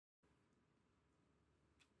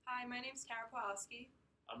Hi, my name's Kara Pawlowski.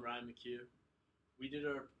 I'm Ryan McHugh. We did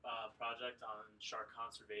a project on shark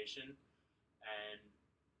conservation and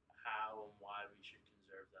how and why we should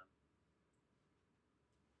conserve them.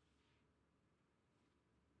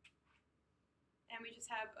 And we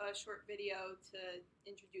just have a short video to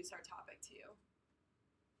introduce our topic to you.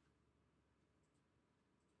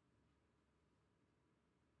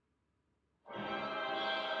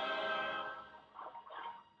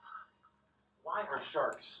 Why are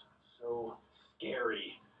sharks so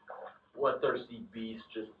scary? Bloodthirsty beasts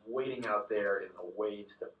just waiting out there in the waves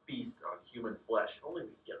to feast on human flesh. If only we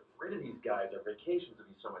could get rid of these guys, our vacations would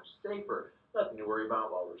be so much safer. Nothing to worry about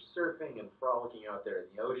while we're surfing and frolicking out there in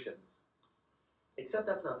the ocean. Except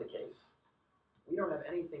that's not the case. We don't have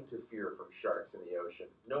anything to fear from sharks in the ocean,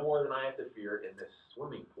 no more than I have to fear in this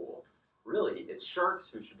swimming pool. Really, it's sharks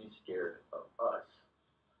who should be scared of us.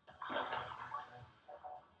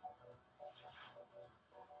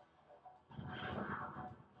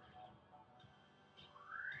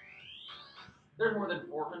 There's more than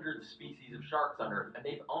 400 species of sharks on Earth, and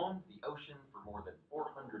they've owned the ocean for more than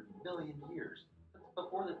 400 million years. That's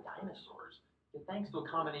before the dinosaurs. Yet thanks to a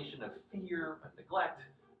combination of fear and neglect,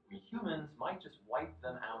 we humans might just wipe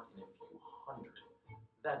them out in a few hundred.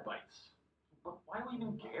 That bites. But why do we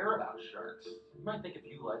even care about sharks? You might think a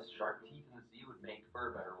few less shark teeth in the sea would make for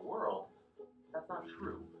a better world. That's not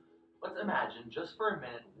true. Let's imagine, just for a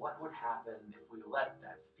minute, what would happen if we let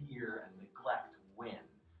that fear and neglect win.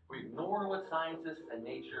 We ignore what scientists and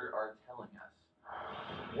nature are telling us.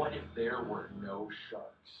 What if there were no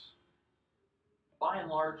sharks? By and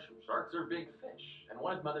large, sharks are big fish, and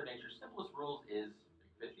one of Mother Nature's simplest rules is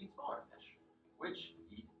big fish eat smaller fish, which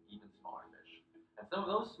eat even smaller fish. And some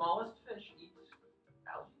of those smallest fish eat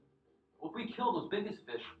algae. Well, if we kill those biggest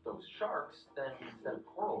fish, those sharks, then instead of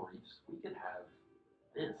coral reefs, we could have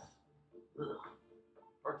this. Ugh.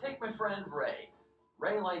 Or take my friend Ray.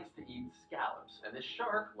 Ray likes to eat scallops, and this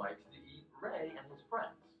shark likes to eat Ray and his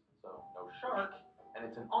friends. So no shark, and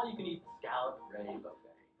it's an all-you-can-eat scallop Ray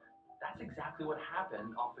buffet. That's exactly what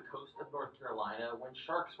happened off the coast of North Carolina when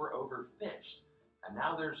sharks were overfished, and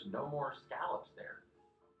now there's no more scallops there.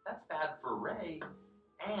 That's bad for Ray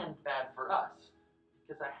and bad for us,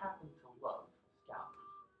 because I happen to love scallops.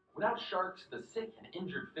 Without sharks, the sick and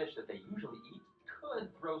injured fish that they usually eat could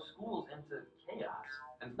throw schools into chaos.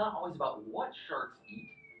 And it's not always about what sharks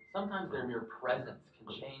eat. Sometimes their mere presence can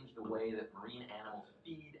change the way that marine animals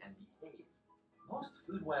feed and behave. Most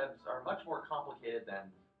food webs are much more complicated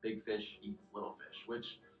than big fish eats little fish, which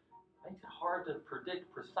makes it hard to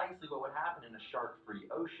predict precisely what would happen in a shark-free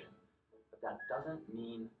ocean. But that doesn't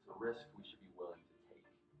mean it's a risk we should be willing to take.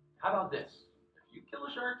 How about this? If you kill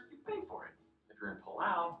a shark, you pay for it. If you're in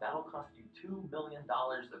Palau, that'll cost you $2 million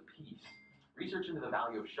a piece. Research into the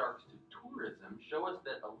value of sharks to tourism show us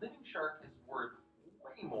that a living shark is worth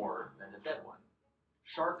way more than a dead one.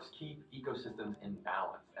 Sharks keep ecosystems in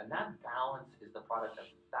balance, and that balance is the product of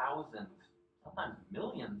thousands, sometimes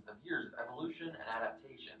millions of years of evolution and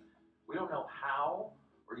adaptation. We don't know how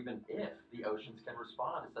or even if the oceans can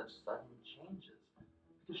respond to such sudden changes,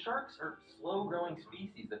 because sharks are slow-growing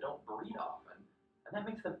species that don't breed often, and that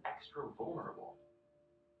makes them extra vulnerable.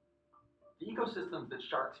 The ecosystems that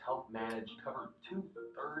sharks help manage cover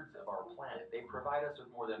 2/3 of our planet. They provide us with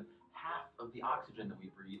more than half of the oxygen that we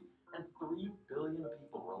breathe, and 3 billion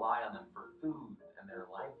people rely on them for food and their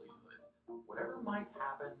livelihood. Whatever might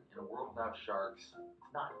happen in a world without sharks,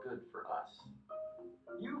 it's not good for us.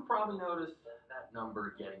 You've probably noticed that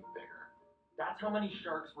number getting bigger. That's how many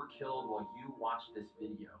sharks were killed while you watched this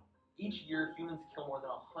video. Each year, humans kill more than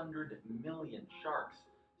 100 million sharks.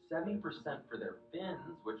 70% for their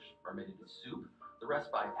fins, which are made into soup, the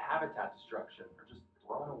rest by habitat destruction, or just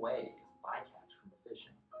thrown away as bycatch from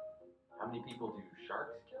fishing. How many people do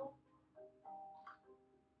sharks kill?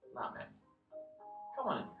 Not many. Come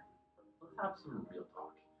on in here. Let's have some real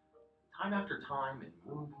talk. Time after time in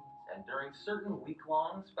movies and during certain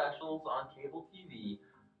week-long specials on cable TV,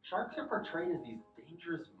 sharks are portrayed as these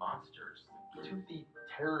dangerous monsters, toothy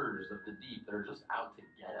terrors of the deep that are just out to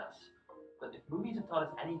get us. But if movies have taught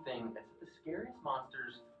us anything, it's that the scariest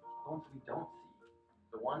monsters are the ones we don't see,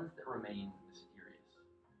 the ones that remain mysterious.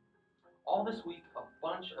 All this week, a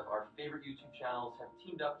bunch of our favorite YouTube channels have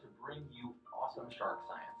teamed up to bring you awesome shark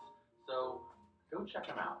science. So go check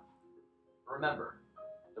them out. Remember,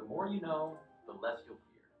 the more you know, the less you'll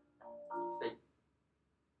fear. Stay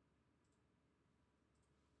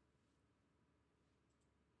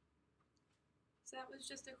So that was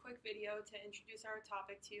just a quick video to introduce our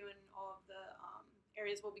topic to you and all of the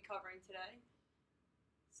areas we'll be covering today.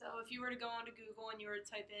 So if you were to go onto Google and you were to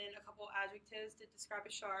type in a couple adjectives to describe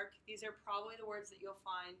a shark, these are probably the words that you'll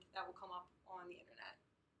find that will come up on the internet.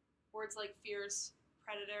 Words like fierce,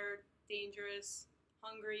 predator, dangerous,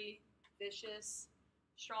 hungry, vicious,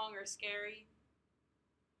 strong, or scary.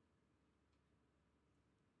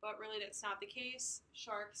 But really that's not the case.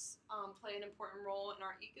 Sharks play an important role in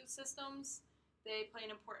our ecosystems. They play an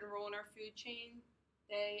important role in our food chain.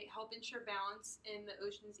 They help ensure balance in the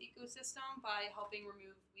ocean's ecosystem by helping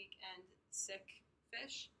remove weak and sick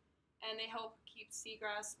fish. And they help keep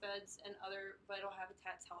seagrass beds and other vital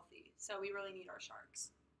habitats healthy. So we really need our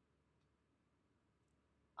sharks.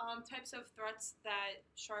 Types of threats that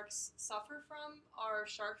sharks suffer from are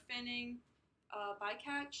shark finning,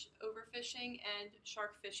 bycatch, overfishing, and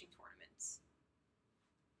shark fishing tournaments.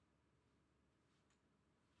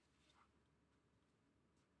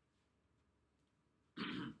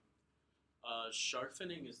 Shark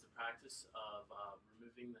finning is the practice of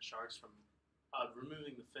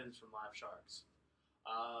removing the fins from live sharks.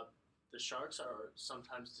 The sharks are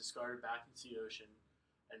sometimes discarded back into the ocean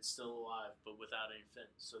and still alive, but without any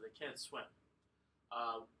fins, so they can't swim.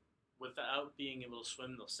 Without being able to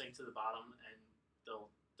swim, they'll sink to the bottom and they'll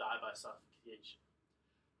die by suffocation,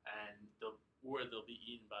 and they'll be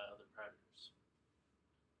eaten by other predators.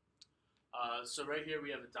 So right here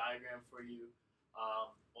we have a diagram for you,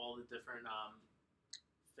 all the different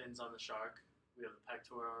fins on the shark. We have the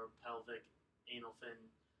pectoral, pelvic, anal fin,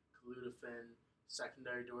 colluda fin,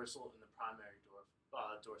 secondary dorsal, and the primary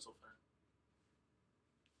dorsal fin.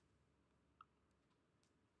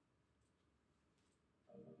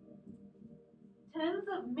 Tens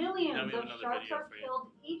of millions Now we have of another sharks video are for you. killed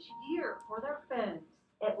each year for their fins.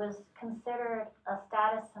 It was considered a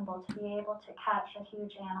status symbol to be able to catch a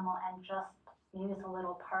huge animal and just use a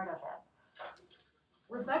little part of it.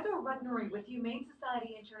 Rebecca Regnery with Humane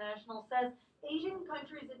Society International says Asian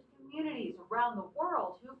countries and communities around the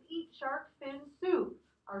world who eat shark fin soup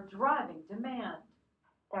are driving demand.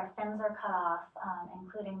 Their fins are cut off,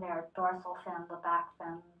 including their dorsal fin, the back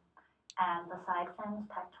fin, and the side fins,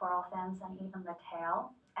 pectoral fins, and even the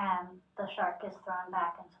tail. And the shark is thrown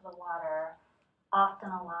back into the water,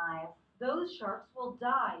 often alive. Those sharks will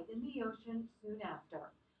die in the ocean soon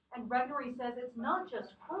after. And Regnery says it's not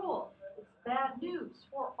just cruel, it's bad news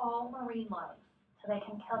for all marine life. So they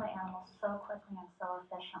can kill the animals so quickly and so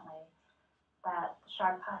efficiently that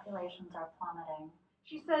shark populations are plummeting.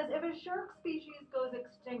 She says if a shark species goes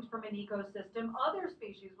extinct from an ecosystem, other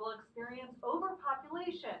species will experience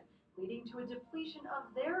overpopulation, leading to a depletion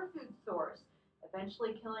of their food source,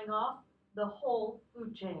 eventually killing off the whole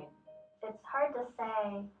food chain. It's hard to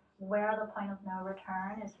say where the point of no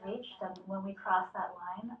return is reached and when we cross that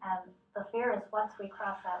line, and the fear is once we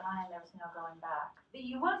cross that line, there's no going back.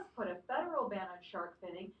 The U.S. put a federal ban on shark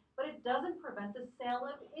finning, but it doesn't prevent the sale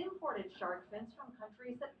of imported shark fins from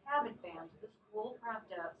countries that haven't banned this cruel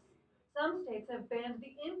practice. Some states have banned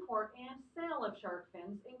the import and sale of shark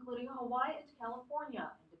fins, including Hawaii and California,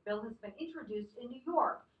 and a bill has been introduced in New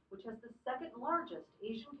York, which has the second largest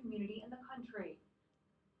Asian community in the country.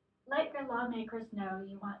 Let your lawmakers know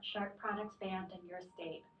you want shark products banned in your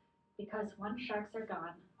state, because once sharks are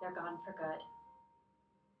gone, they're gone for good.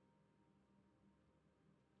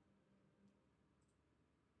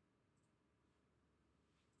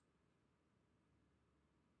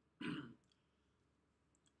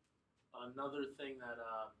 Another thing that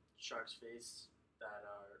sharks face that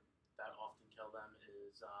often kill them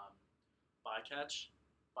is bycatch.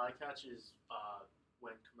 Bycatch is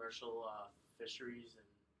when commercial fisheries and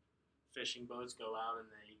fishing boats go out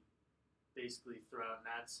and they basically throw out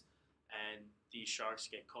nets, and these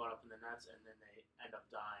sharks get caught up in the nets and then they end up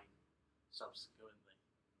dying subsequently.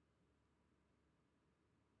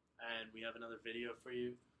 And we have another video for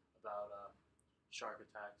you about shark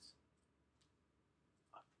attacks.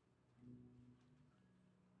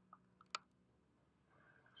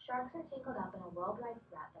 Sharks are tangled up in a worldwide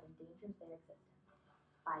threat that endangers their existence: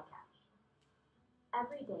 bycatch.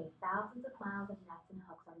 Every day, thousands of miles of nets and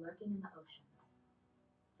hooks are lurking in the oceans.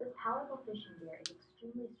 This powerful fishing gear is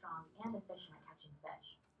extremely strong and efficient at catching fish,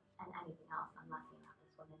 and anything else unlucky enough to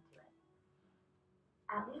swim into it.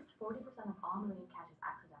 At least 40% of all marine catch is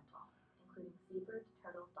accidental, including seabirds,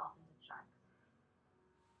 turtles, dolphins, and sharks.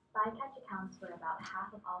 Bycatch accounts for about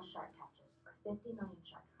half of all shark catches, or 50 million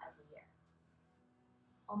sharks every year.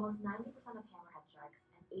 Almost 90% of hammerhead sharks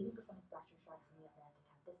and 80% of thresher sharks in the Atlantic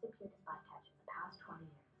have disappeared as bycatch in the past 20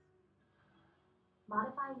 years.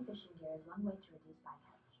 Modifying fishing gear is one way to reduce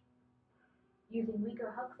bycatch. Using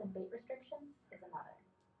weaker hooks and bait restrictions is another.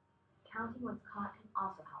 Counting what's caught can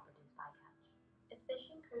also help reduce bycatch. If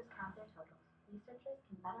fishing crews count their totals, researchers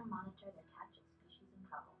can better monitor their catch of species and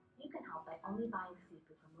trouble. You can help by only buying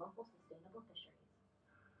seafood from local sustainable fisheries.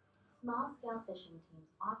 Small-scale fishing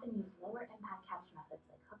teams often use lower-impact catch methods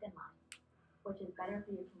like hook and line, which is better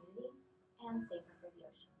for your community and safer for the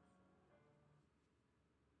oceans.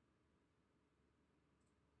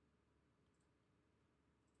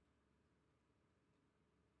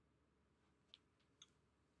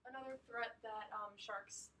 Another threat that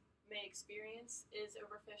sharks may experience is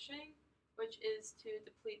overfishing, which is to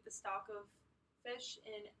deplete the stock of fish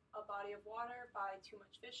in a body of water by too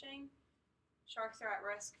much fishing. Sharks are at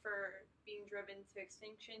risk for being driven to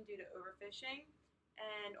extinction due to overfishing,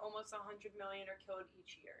 and almost 100 million are killed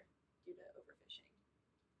each year due to overfishing.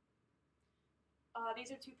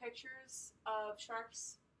 These are two pictures of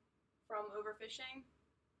sharks from overfishing.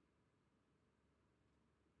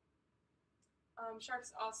 Sharks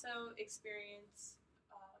also experience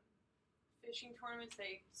fishing tournaments.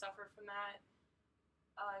 They suffer from that.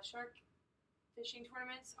 Shark fishing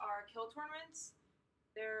tournaments are kill tournaments.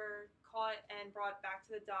 They're caught and brought back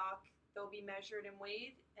to the dock. They'll be measured and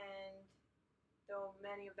weighed, and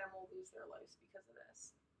many of them will lose their lives because of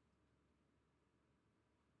this.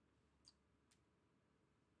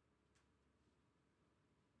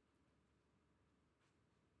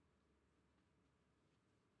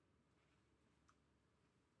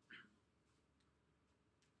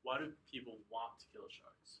 Why do people want to kill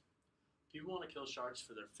sharks? People want to kill sharks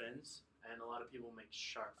for their fins, and a lot of people make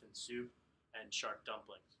shark fin soup and shark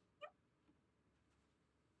dumplings.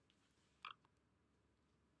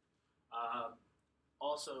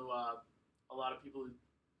 Also, a lot of people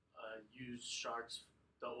use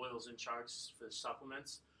the oils in sharks for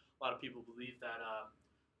supplements. A lot of people believe that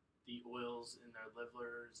the oils in their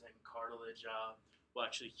livers and cartilage will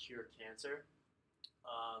actually cure cancer.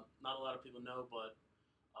 Not a lot of people know, but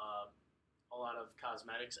a lot of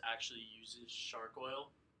cosmetics actually uses shark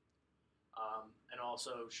oil. And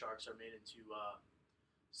also, sharks are made into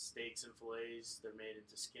steaks and fillets. They're made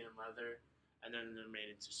into skin and leather, and then they're made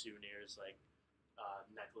into souvenirs like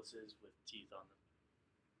necklaces with teeth on them.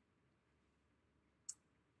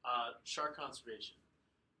 Shark conservation.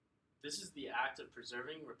 This is the act of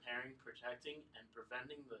preserving, repairing, protecting, and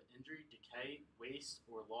preventing the injury, decay, waste,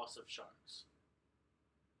 or loss of sharks.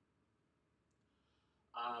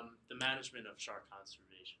 The management of shark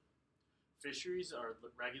conservation. Fisheries are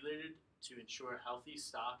regulated to ensure healthy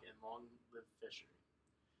stock and long-lived fishery.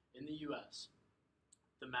 In the U.S.,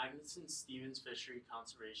 the Magnuson-Stevens Fishery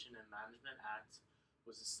Conservation and Management Act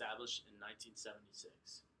was established in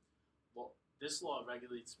 1976. This law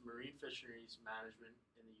regulates marine fisheries management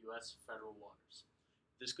in the U.S. federal waters.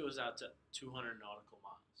 This goes out to 200 nautical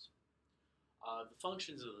miles. The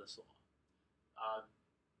functions of this law.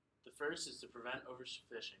 The first is to prevent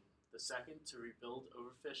overfishing. The second, to rebuild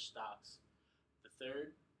overfished stocks. The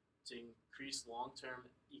third, to increase long-term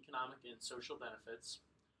economic and social benefits.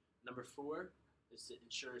 Number 4 is to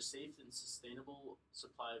ensure a safe and sustainable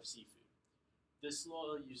supply of seafood. This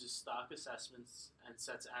law uses stock assessments and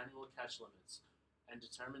sets annual catch limits and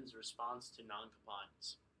determines response to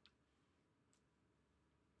non-compliance.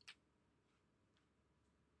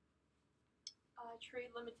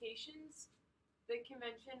 Trade limitations. The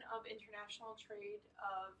Convention of International Trade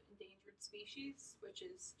of Endangered Species, which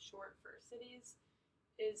is short for CITES,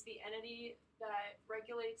 is the entity that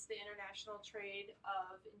regulates the international trade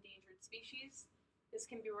of endangered species. This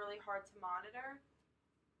can be really hard to monitor.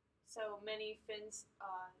 So many fins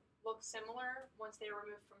look similar once they are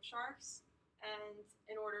removed from sharks, and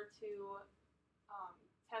in order to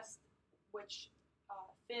test which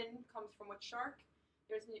fin comes from which shark,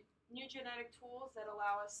 there's new genetic tools that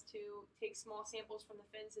allow us to take small samples from the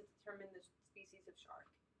fins to determine the species of shark.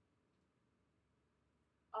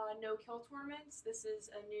 No-kill tournaments. This is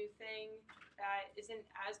a new thing that isn't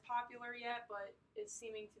as popular yet, but is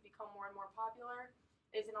seeming to become more and more popular.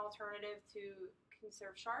 It is an alternative to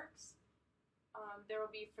conserve sharks. There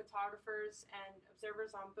will be photographers and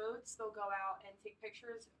observers on boats. They'll go out and take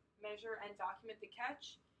pictures, measure, and document the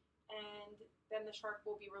catch, and then the shark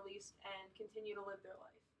will be released and continue to live their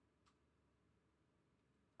life.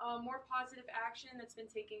 More positive action that's been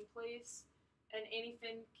taking place. An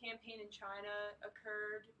anti-fin campaign in China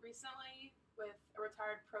occurred recently with a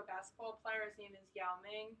retired pro basketball player. His name is Yao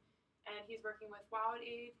Ming, and he's working with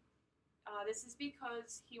WildAid. This is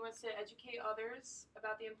because he wants to educate others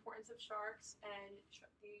about the importance of sharks and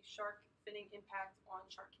the shark finning impact on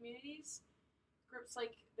shark communities. Groups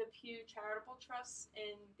like the Pew Charitable Trusts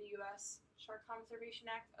in the U.S. Shark Conservation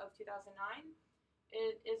Act of 2009.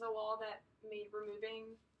 It is a law that made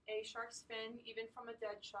removing a shark's fin, even from a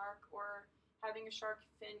dead shark, or having a shark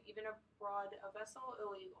fin even aboard a vessel,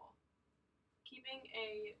 illegal. Keeping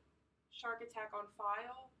a shark attack on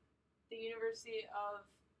file. The University of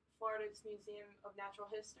Florida's Museum of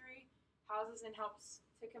Natural History houses and helps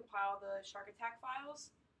to compile the shark attack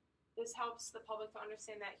files. This helps the public to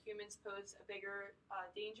understand that humans pose a bigger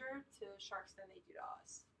danger to sharks than they do to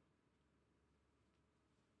us.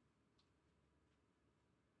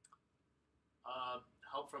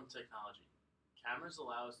 Help from technology. Cameras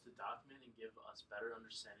allow us to document and give us better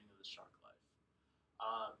understanding of the shark life.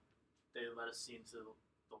 They let us see into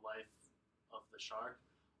the life of the shark,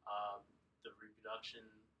 the reproduction,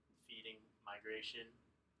 feeding, migration.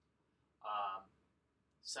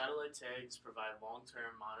 Satellite tags provide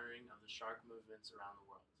long-term monitoring of the shark movements around the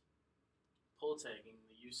world. Pole tagging,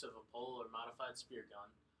 the use of a pole or modified spear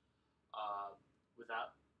gun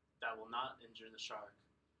that will not injure the shark,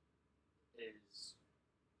 is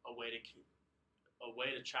a way to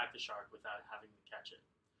track the shark without having to catch it.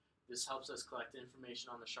 This helps us collect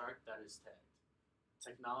information on the shark that is tagged.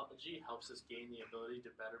 Technology helps us gain the ability to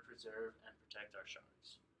better preserve and protect our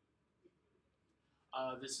sharks.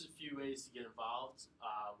 This is a few ways to get involved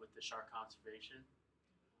with the shark conservation.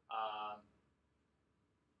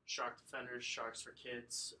 Shark Defenders, Sharks for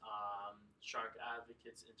Kids, Shark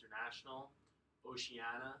Advocates International,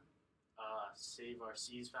 Oceana, Save Our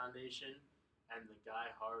Seas Foundation, and the Guy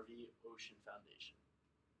Harvey Ocean Foundation.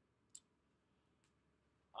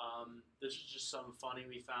 This is just some funny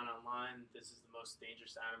we found online. This is the most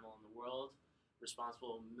dangerous animal in the world,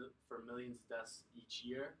 responsible for millions of deaths each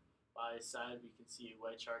year. By its side, we can see a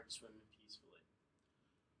white shark swimming peacefully.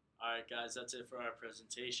 Alright guys, that's it for our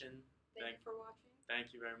presentation. Thank you for watching.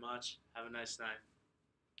 Thank you very much. Have a nice night.